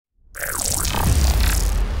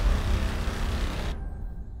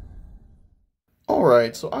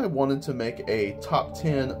Alright, so I wanted to make a top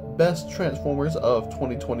 10 best Transformers of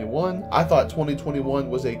 2021. I thought 2021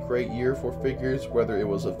 was a great year for figures, whether it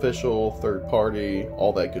was official, third party,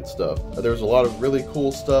 all that good stuff. There was a lot of really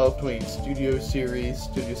cool stuff between Studio Series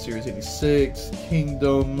 86,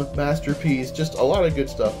 Kingdom, Masterpiece, just a lot of good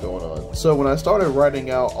stuff going on. So when I started writing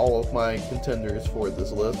out all of my contenders for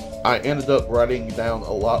this list, I ended up writing down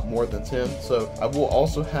a lot more than 10, so I will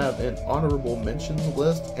also have an honorable mentions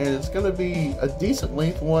list, and it's going to be a decent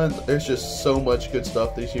length one. There's just so much good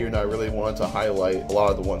stuff this year, and I really wanted to highlight a lot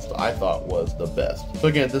of the ones that I thought was the best. So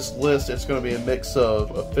again, this list, it's going to be a mix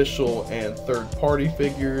of official and third-party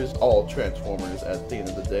figures, all Transformers at the end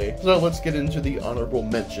of the day. So let's get into the honorable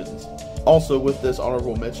mentions. Also, with this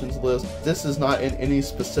honorable mentions list, this is not in any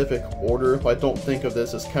specific order. I don't think of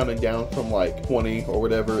this as counting down from like 20 or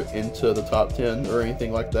whatever into the top 10 or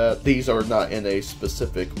anything like that. These are not in a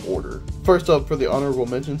specific order. First up for the honorable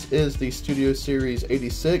mentions is the Studio Series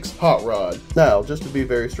 86 Hot Rod. Now, just to be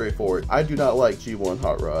very straightforward, I do not like G1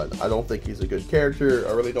 Hot Rod. I don't think he's a good character.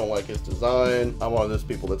 I really don't like his design. I'm one of those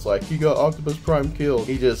people that's like, he got Optimus Prime killed.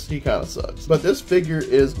 He kind of sucks. But this figure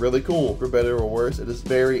is really cool, for better or worse. It is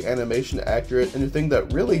very animation accurate, and the thing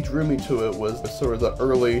that really drew me to it was sort of the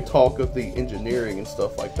early talk of the engineering and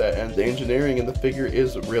stuff like that, and the engineering in the figure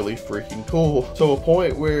is really freaking cool, to a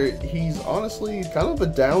point where he's honestly kind of a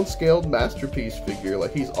downscaled masterpiece figure.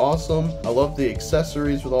 Like, he's awesome. I love the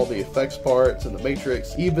accessories with all the effects parts and the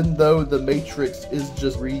Matrix, even though the Matrix is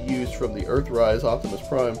just reused from the Earthrise Optimus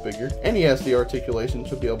Prime figure, and he has the articulation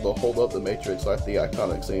to be able to hold up the Matrix like the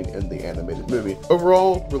iconic scene in the animated movie.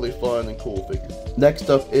 Overall, really fun and cool figure. Next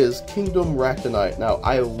up is Kingdom Ractonite. Now,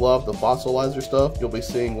 I love the fossilizer stuff. You'll be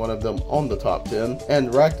seeing one of them on the top 10. And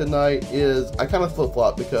Ractonite is, I kind of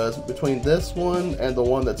flip-flop, because between this one and the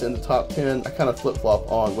one that's in the top 10, I kind of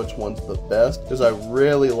flip-flop on which one's the best, because I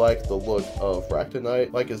really like the look of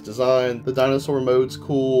Ractonite. Like his design, the dinosaur mode's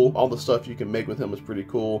cool, all the stuff you can make with him is pretty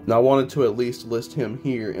cool. Now, I wanted to at least list him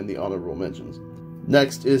here in the honorable mentions.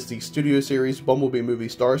 Next is the Studio Series Bumblebee movie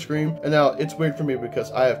Starscream. And now it's weird for me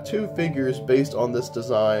because I have two figures based on this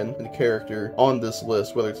design and character on this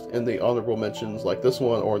list, whether it's in the honorable mentions like this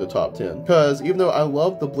one or the top 10. Because even though I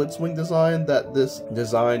love the Blitzwing design that this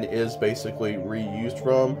design is basically reused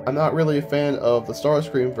from, I'm not really a fan of the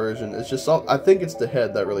Starscream version. It's just, I think it's the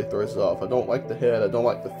head that really throws it off. I don't like the head, I don't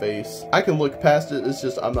like the face. I can look past it, it's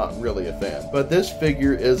just I'm not really a fan. But this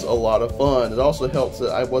figure is a lot of fun. It also helps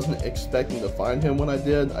that I wasn't expecting to find him when I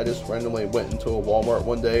did. I just randomly went into a Walmart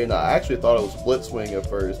one day, and I actually thought it was Blitzwing at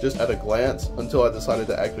first, just at a glance, until I decided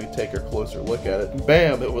to actually take a closer look at it.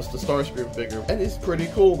 Bam! It was the Starscream figure, and he's pretty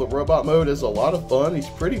cool. The robot mode is a lot of fun. He's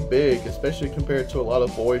pretty big, especially compared to a lot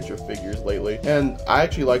of Voyager figures lately, and I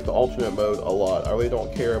actually like the alternate mode a lot. I really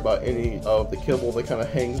don't care about any of the kibble that kind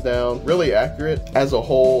of hangs down. Really accurate as a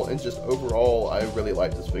whole, and just overall, I really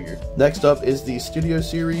like this figure. Next up is the Studio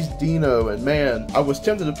Series Dino, and man, I was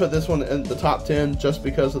tempted to put this one in the top 10 just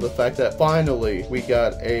because of the fact that finally we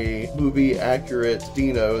got a movie accurate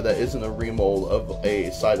Dino that isn't a remold of a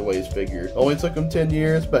sideways figure. It only took him 10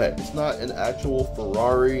 years, but it's not an actual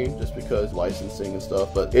Ferrari just because licensing and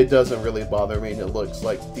stuff, but it doesn't really bother me, and it looks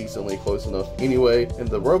like decently close enough anyway. And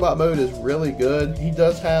the robot mode is really good. He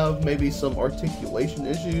does have maybe some articulation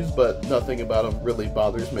issues, but nothing about him really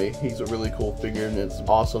bothers me. He's a really cool figure, and it's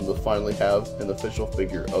awesome to finally have an official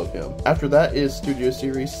figure of him. After that is Studio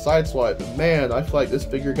Series Sideswipe. Man, I feel like this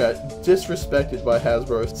figure got disrespected by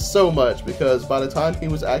Hasbro so much, because by the time he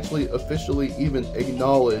was actually officially even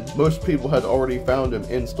acknowledged, most people had already found him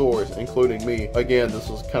in stores, including me. Again, this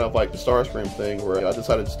was kind of like the Starscream thing, where I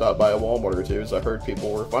decided to stop by a Walmart or two as I heard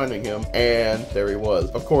people were finding him, and there he was.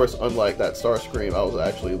 Of course, unlike that Starscream, I was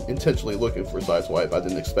actually intentionally looking for Sideswipe. I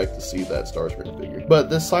didn't expect to see that Starscream figure. But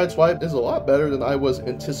this Sideswipe is a lot better than I was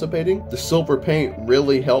anticipating. The silver paint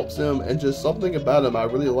really helps him, and just something about him I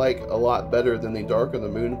really like a lot better than the Dark of the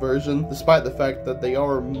Moon version, despite the fact that they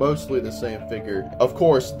are mostly the same figure. Of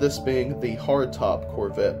course, this being the hardtop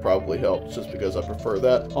Corvette probably helps, just because I prefer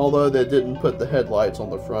that, although they didn't put the headlights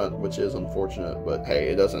on the front, which is unfortunate, but hey,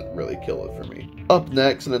 it doesn't really kill it for me. Up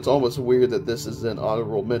next, and it's almost weird that this is an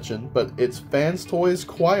honorable mention, but it's Fans Toys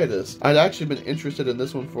Quietus. I'd actually been interested in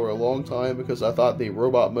this one for a long time because I thought the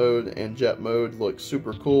robot mode and jet mode looked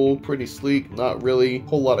super cool, pretty sleek, not really a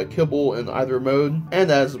whole lot of kibble in either mode,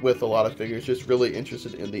 and as with a lot of figures, just really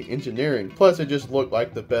interested in the engineering. Plus, it just looked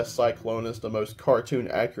like the best Cyclonus, the most cartoon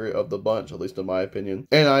accurate of the bunch, at least in my opinion.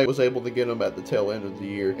 And I was able to get him at the tail end of the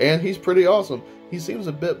year. And he's pretty awesome. He seems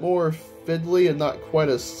a bit more fiddly and not quite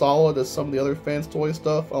as solid as some of the other Fans Toy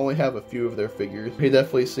stuff. I only have a few of their figures. He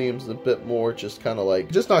definitely seems a bit more just kind of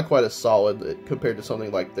like, just not quite as solid compared to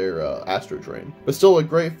something like their Astro Train. But still a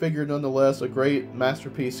great figure nonetheless, a great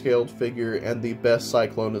masterpiece scaled figure, and the best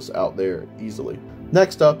Cyclonus out there easily.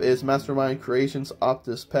 Next up is Mastermind Creations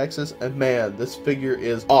Optus Pexus, and man, this figure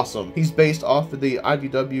is awesome. He's based off of the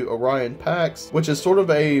IDW Orion Pax, which is sort of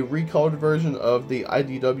a recolored version of the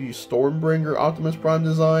IDW Stormbringer Optimus Prime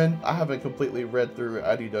design. I haven't completely read through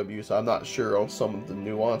IDW, so I'm not sure on some of the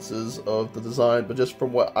nuances of the design, but just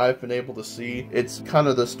from what I've been able to see, it's kind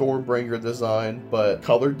of the Stormbringer design, but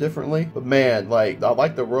colored differently. But man, like, I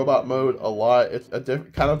like the robot mode a lot. It's a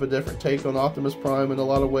kind of a different take on Optimus Prime in a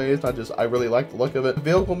lot of ways. I really like the look of it.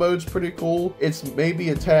 Vehicle mode's pretty cool. It's maybe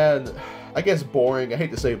a tad, I guess, boring. I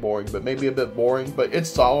hate to say boring, but maybe a bit boring, but it's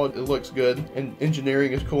solid. It looks good, and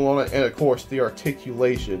engineering is cool on it. And of course, the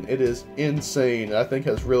articulation. It is insane. I think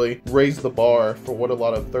has really raised the bar for what a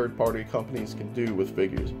lot of third-party companies can do with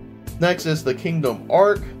figures. Next is the Kingdom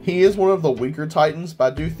Arc. He is one of the weaker Titans,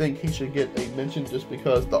 but I do think he should get a mention just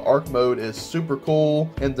because the Arc mode is super cool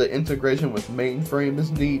and the integration with Mainframe is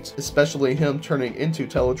neat, especially him turning into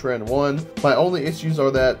Teletran 1. My only issues are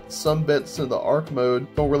that some bits in the Arc mode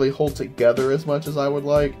don't really hold together as much as I would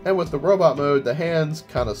like, and with the robot mode, the hands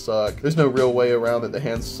kind of suck. There's no real way around it, the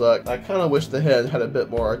hands suck. I kind of wish the head had a bit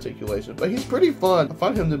more articulation, but he's pretty fun. I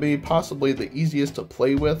find him to be possibly the easiest to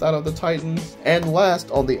play with out of the Titans. And last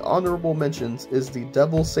on the honorable mentions is the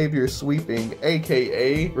Devil Savior Sweeping,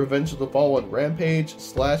 aka Revenge of the Fallen Rampage /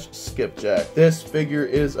 Skipjack. This figure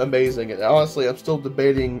is amazing, and honestly I'm still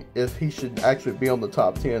debating if he should actually be on the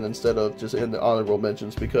top 10 instead of just in the honorable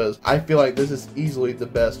mentions, because I feel like this is easily the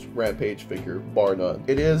best Rampage figure, bar none.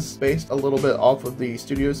 It is based a little bit off of the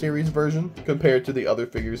Studio Series version compared to the other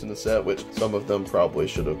figures in the set, which some of them probably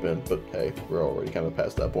should have been, but hey, we're already kind of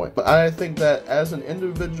past that point. But I think that as an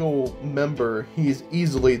individual member, he's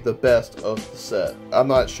easily the best of the set. I'm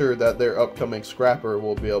not sure that their upcoming scrapper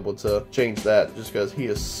will be able to change that, just because he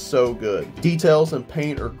is so good. Details and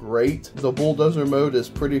paint are great. The bulldozer mode is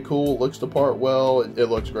pretty cool, looks the part well, it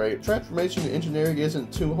looks great. Transformation and engineering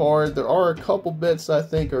isn't too hard. There are a couple bits I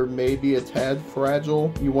think are maybe a tad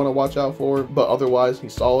fragile you want to watch out for, but otherwise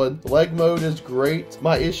he's solid. The leg mode is great.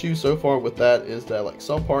 My issue so far with that is that like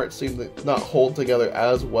some parts seem to not hold together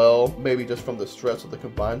as well, maybe just from the stress of the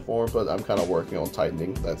combined form, but I'm kind of working on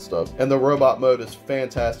tightening that stuff. And the robot mode is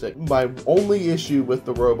fantastic. My only issue with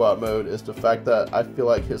the robot mode is the fact that I feel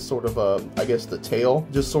like his sort of, I guess the tail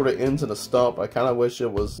just sort of ends in a stump. I kind of wish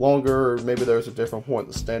it was longer, or maybe there's a different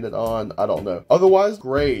point to stand it on. I don't know. Otherwise,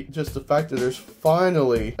 great. Just the fact that there's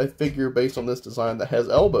finally a figure based on this design that has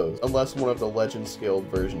elbows, unless one of the legend scaled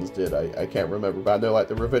versions did. I can't remember, but I know like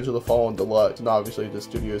the Revenge of the Fallen Deluxe and obviously the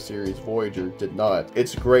Studio Series Voyager did not.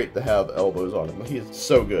 It's great to have elbows on him. He is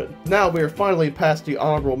so good. Now we are finally past the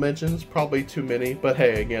honorable mentions, probably too many, but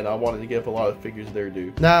hey, again, I wanted to give a lot of figures their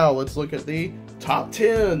due. Now let's look at the top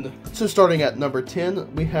 10. So starting at number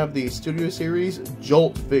 10, we have the Studio Series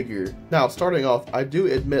Jolt figure. Now starting off, I do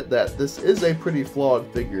admit that this is a pretty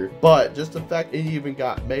flawed figure, but just the fact it even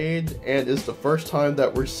got made and is the first time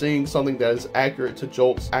that we're seeing something that is accurate to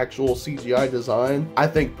Jolt's actual CGI design, I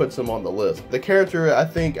think puts him on the list. The character, I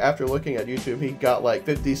think after looking at YouTube, he got like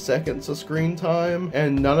 50 seconds of screen time,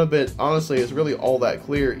 and none of it honestly is really all that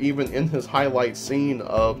clear. Even in his highlight scene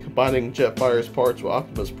of combining Jetfire's parts with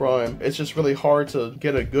Optimus Prime, it's just really hard to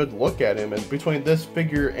get a good look at him. And between this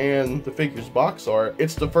figure and the figure's box art,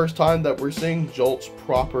 it's the first time that we're seeing Jolt's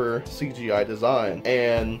proper CGI design,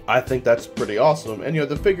 and I think that's pretty awesome. And you know,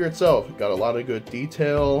 the figure itself got a lot of good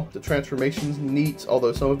detail. The transformation's neat,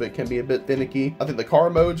 although some of it can be a bit finicky. I think the car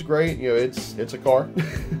mode's great. You know, it's a car.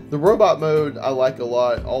 The robot mode I like a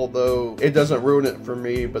lot, although it doesn't ruin it for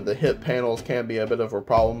me, but the hip panels can be a bit of a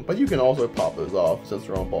problem. But you can also pop those off since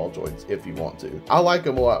they're on ball joints if you want to. I like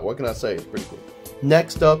them a lot. What can I say? It's pretty cool.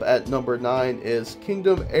 Next up at number 9 is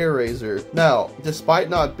Kingdom Airazor. Now,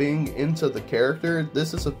 despite not being into the character,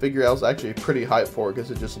 this is a figure I was actually pretty hyped for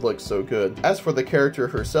because it just looks so good. As for the character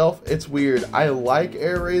herself, it's weird. I like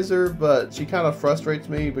Airazor, but she kind of frustrates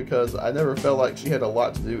me because I never felt like she had a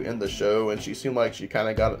lot to do in the show, and she seemed like she kind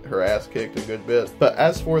of got her ass kicked a good bit. But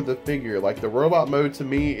as for the figure, like the robot mode to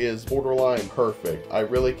me is borderline perfect. I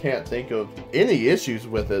really can't think of any issues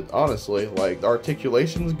with it, honestly. Like the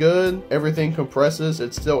articulation's good, everything compressed progresses,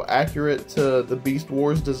 it's still accurate to the Beast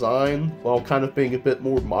Wars design while kind of being a bit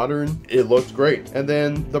more modern. It looks great. And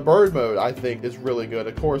then the bird mode, I think, is really good.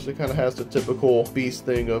 Of course, it kind of has the typical Beast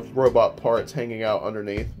thing of robot parts hanging out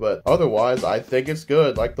underneath, but otherwise, I think it's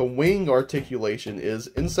good. Like, the wing articulation is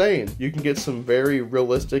insane. You can get some very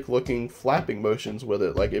realistic looking flapping motions with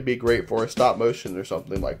it. Like, it'd be great for a stop motion or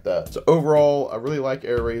something like that. So overall, I really like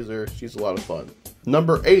Airazor. She's a lot of fun.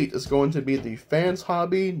 Number 8 is going to be the Fans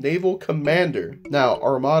Hobby Naval Commander. Now,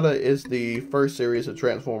 Armada is the first series of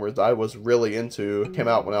Transformers I was really into. It came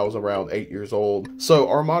out when I was around 8 years old. So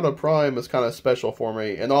Armada Prime is kind of special for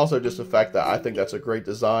me, and also just the fact that I think that's a great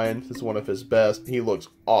design. It's one of his best. He looks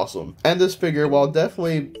awesome. And this figure, while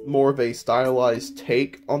definitely more of a stylized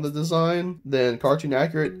take on the design than cartoon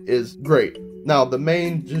accurate, is great. Now, the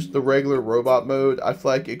main, just the regular robot mode, I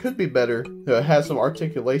feel like it could be better. It has some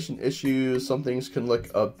articulation issues. Some things can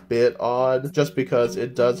look a bit odd just because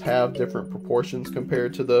it does have different proportions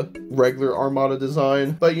compared to the regular Armada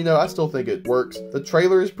design. But, you know, I still think it works. The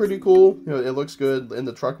trailer is pretty cool. You know, it looks good in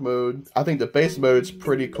the truck mode. I think the base mode's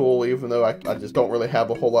pretty cool, even though I just don't really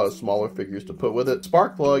have a whole lot of smaller figures to put with it.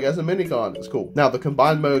 Sparkplug as a minicon is cool. Now, the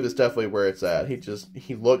combined mode is definitely where it's at.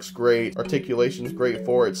 He looks great. Articulation's great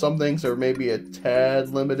for it. Some things are maybe a tad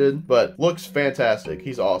limited, but looks fantastic.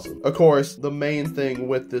 He's awesome. Of course, the main thing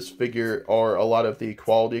with this figure are a lot of the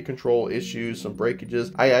quality control issues, some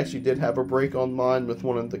breakages. I actually did have a break on mine with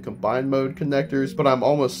one of the combined mode connectors, but I'm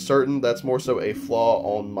almost certain that's more so a flaw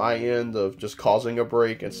on my end of just causing a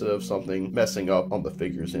break instead of something messing up on the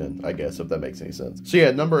figure's end, I guess, if that makes any sense. So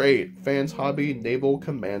yeah, number 8, Fans Hobby Naval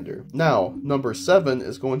Commander. Now, number 7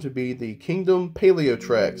 is going to be the Kingdom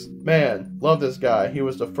Paleotrex. Man, love this guy. He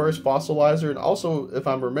was the first fossilizer, and also, if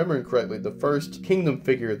I'm remembering correctly, the first Kingdom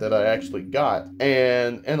figure that I actually got.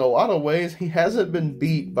 And in a lot of ways, he hasn't been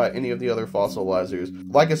beat by any of the other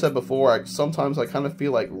fossilizers. Like I said before, sometimes I kind of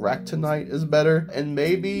feel like Ractonite is better, and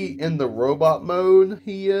maybe in the robot mode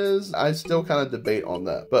he is. I still kind of debate on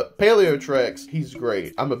that. But Paleotrex, he's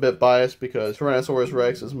great. I'm a bit biased because Tyrannosaurus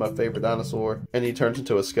Rex is my favorite dinosaur, and he turns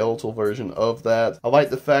into a skeletal version of that. I like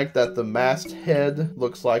the fact that the mast head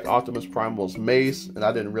looks like Optimus Primal's mace, and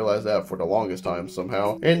I didn't realize that for the longest time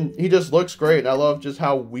somehow. And he just looks great. I love just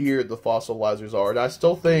how weird the fossilizers are. And I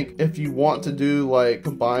still think if you want to do like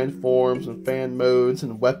combined forms and fan modes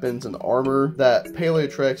and weapons and armor, that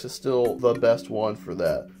Paleotrex is still the best one for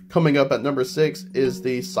that. Coming up at number 6 is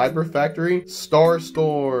the Cyber Factory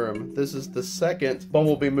Starstorm. This is the second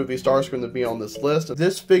Bumblebee movie Starscream to be on this list.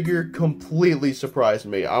 This figure completely surprised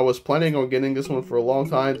me. I was planning on getting this one for a long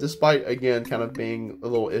time, despite, again, kind of being a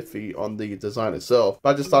little iffy on the design itself.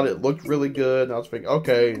 But I just thought it looked really good, and I was thinking,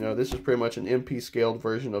 okay, you know, this is pretty much an MP scaled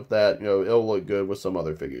version of that. You know, it'll look good with some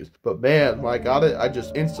other figures. But man, when I got it, I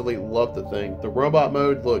just instantly loved the thing. The robot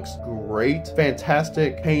mode looks great.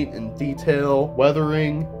 Fantastic paint and detail,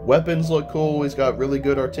 weathering. Weapons look cool. He's got really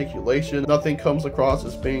good articulation. Nothing comes across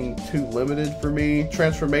as being too limited for me.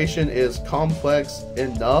 Transformation is complex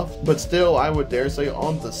enough, but still, I would dare say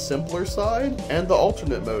on the simpler side. And the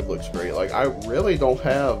alternate mode looks great. Like, I really don't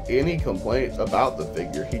have any complaints about the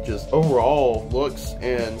figure. He just overall looks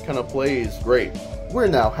and kind of plays great. We're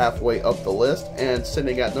now halfway up the list, and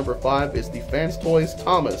sitting at number 5 is the Fans Toys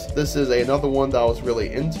Thomas. This is another one that I was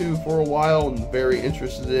really into for a while and very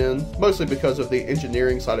interested in, mostly because of the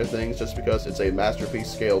engineering side of things, just because it's a Masterpiece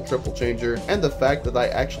scale triple changer, and the fact that I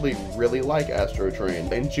actually really like Astrotrain.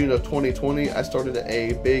 In June of 2020, I started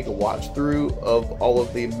a big watch through of all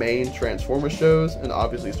of the main Transformers shows, and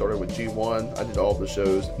obviously started with G1. I did all the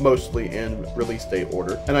shows mostly in release date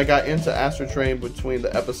order, and I got into Astrotrain between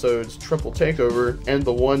the episodes Triple Takeover and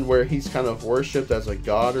the one where he's kind of worshipped as a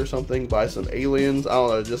god or something by some aliens. I don't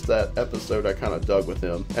know, just that episode I kind of dug with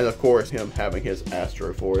him. And of course, him having his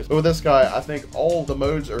Astro Force. But with this guy, I think all the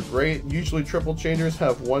modes are great. Usually triple changers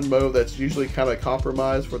have one mode that's usually kind of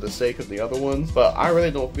compromised for the sake of the other ones, but I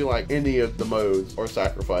really don't feel like any of the modes are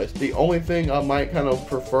sacrificed. The only thing I might kind of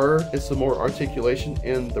prefer is some more articulation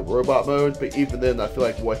in the robot mode, but even then, I feel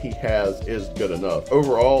like what he has is good enough.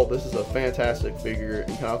 Overall, this is a fantastic figure,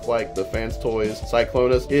 and kind of like the Fans Toys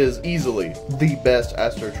Cyclonus is easily the best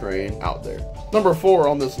Astrotrain out there. Number 4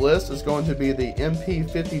 on this list is going to be the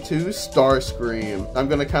MP52 Starscream. I'm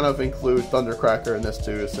going to kind of include Thundercracker in this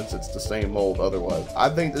too, since it's the same mold otherwise. I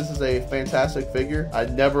think this is a fantastic figure. I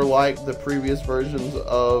never liked the previous versions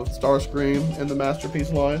of Starscream in the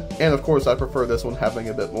Masterpiece line, and of course I prefer this one having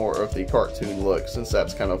a bit more of the cartoon look, since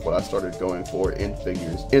that's kind of what I started going for in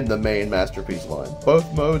figures in the main Masterpiece line.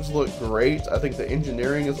 Both modes look great. I think the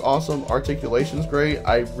engineering is awesome, articulation proportion's great.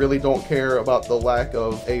 I really don't care about the lack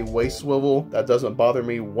of a waist swivel. That doesn't bother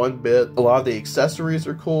me one bit. A lot of the accessories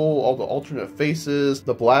are cool, all the alternate faces,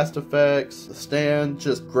 the blast effects, the stand,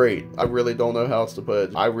 just great. I really don't know how else to put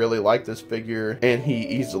it. I really like this figure, and he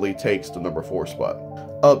easily takes the number 4 spot.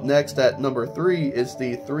 Up next at number 3 is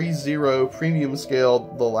the 3-0 premium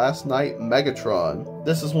scale The Last Knight Megatron.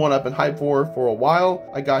 This is one I've been hyped for a while.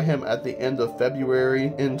 I got him at the end of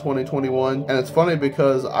February in 2021, and it's funny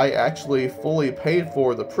because I actually fully paid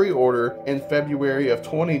for the pre-order in February of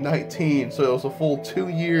 2019, so it was a full 2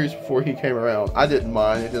 years before he came around. I didn't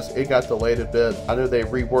mind, it got delayed a bit. I know they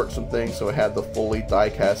reworked some things so it had the fully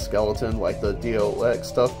die-cast skeleton like the DLX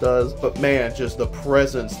stuff does, but man, just the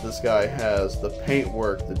presence this guy has, the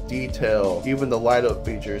paintwork, the detail, even the light up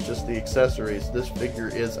features, just the accessories. This figure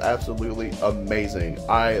is absolutely amazing.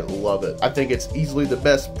 I love it. I think it's easily the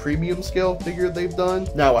best premium scale figure they've done.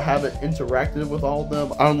 Now, I haven't interacted with all of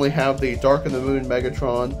them. I only have the Dark of the Moon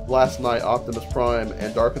Megatron, Last Knight Optimus Prime,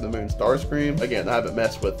 and Dark of the Moon Starscream. Again, I haven't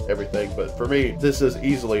messed with everything, but for me, this is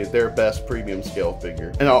easily their best premium scale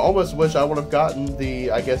figure. And I almost wish I would have gotten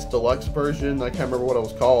the, I guess, deluxe version. I can't remember what it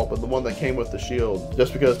was called, but the one that came with the shield.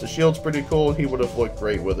 Just because the shield's pretty cool, and he would have looked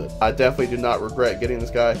great with it. I definitely do not regret getting this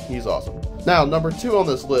guy. He's awesome. Now, number 2 on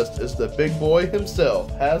this list is the big boy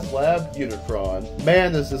himself, HasLab Unicron.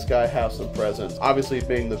 Man, does this guy have some presence. Obviously,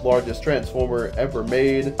 being the largest Transformer ever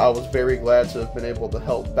made, I was very glad to have been able to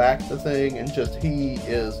help back the thing, and just, he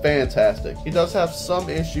is fantastic. He does have some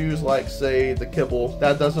issues, like, say, the kibble.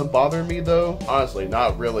 That doesn't bother me, though. Honestly,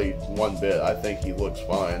 not really one bit. I think he looks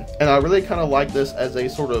fine. And I really kind of like this as a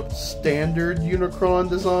sort of standard Unicron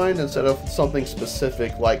design, instead of something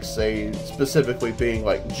specific, like, say, specifically being,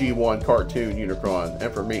 like, G1 cartoon Unicron.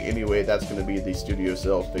 And for me anyway, that's going to be the Studio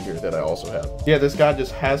Cell figure that I also have. Yeah, this guy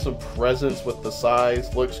just has some presence with the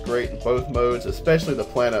size, looks great in both modes, especially the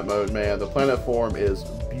planet mode, man. The planet form is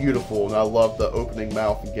beautiful, and I love the opening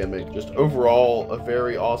mouth gimmick. Just overall, a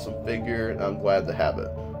very awesome figure, and I'm glad to have it.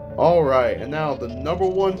 Alright, and now the number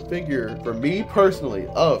 1 figure for me personally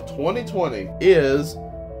of 2020 is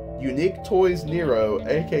Unique Toys Nero,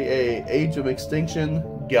 aka Age of Extinction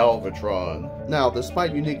Galvatron. Now,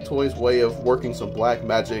 despite Unique Toys' way of working some black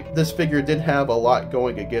magic, this figure did have a lot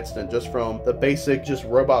going against it, just from the basic just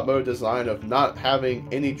robot mode design of not having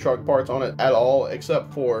any truck parts on it at all,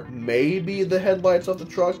 except for maybe the headlights of the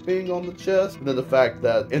truck being on the chest, and then the fact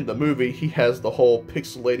that in the movie he has the whole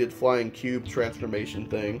pixelated flying cube transformation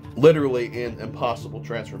thing, literally an impossible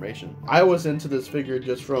transformation. I was into this figure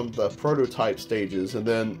just from the prototype stages, and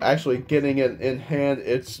then actually getting it in hand,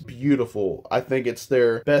 it's beautiful. I think it's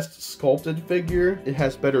their best sculpted figure. It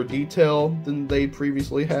has better detail than they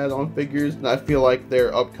previously had on figures, and I feel like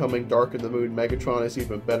their upcoming Dark of the Moon Megatron is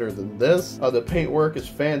even better than this. The paintwork is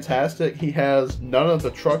fantastic. He has none of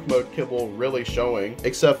the truck mode kibble really showing,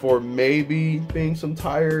 except for maybe being some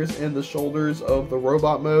tires in the shoulders of the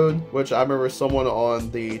robot mode, which I remember someone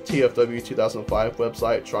on the TFW 2005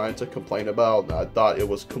 website trying to complain about. I thought it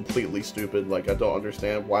was completely stupid. Like, I don't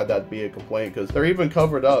understand why that'd be a complaint, because they're even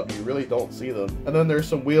covered up. You really don't see them. And then there's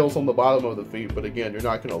some wheels on the bottom of the feet, but again, you're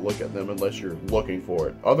not going to look at them unless you're looking for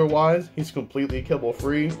it. Otherwise, he's completely kibble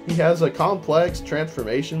free. He has a complex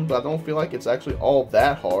transformation, but I don't feel like it's actually all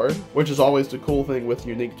that hard, which is always the cool thing with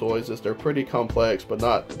Unique Toys, is they're pretty complex, but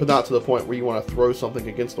not to the point where you want to throw something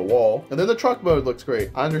against the wall. And then the truck mode looks great.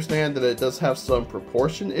 I understand that it does have some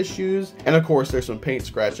proportion issues, and of course there's some paint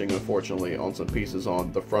scratching, unfortunately, on some pieces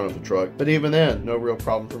on the front of the truck, but even then, no real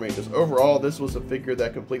problem for me. Just overall, this was a figure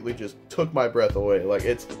that completely just took my breath away. Like,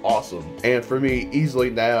 it's awesome. And for me, easily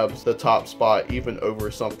nabs the top spot, even over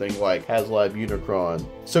something like HasLab Unicron.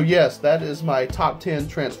 So yes, that is my top 10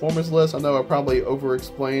 Transformers list. I know I probably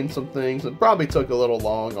over-explained some things and probably took a little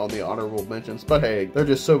long on the honorable mentions, but hey, there are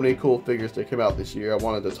just so many cool figures that came out this year I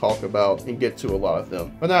wanted to talk about and get to a lot of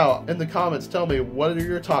them. But now, in the comments, tell me, what are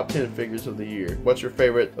your top 10 figures of the year? What's your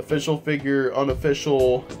favorite official figure,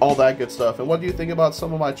 unofficial, all that good stuff, and what do you think about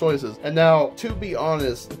some of my choices? And now, to be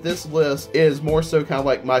honest, this list is more so kind of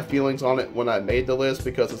like my feelings on it when I made the list,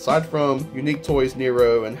 because aside from Unique Toys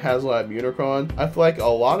Nero and HasLab Unicron, I feel like a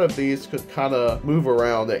lot of these could kind of move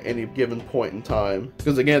around at any given point in time.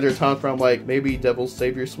 Because again, there are times where I'm like, maybe Devil's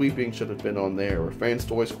Savior Sweeping should have been on there, or Fans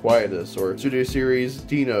Toys Quietus, or Studio Series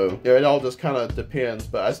Dino. Yeah, it all just kind of depends,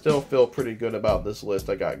 but I still feel pretty good about this list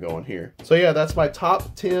I got going here. So yeah, that's my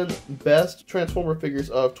top 10 best Transformer figures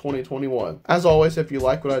of 2021. As always, if you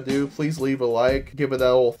like what I do, please leave a like, give it that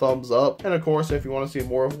little thumbs up, and of course, if you want to see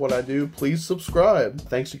more of what I do, please subscribe.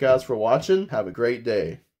 Thanks you guys for watching. Have a great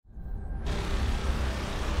day.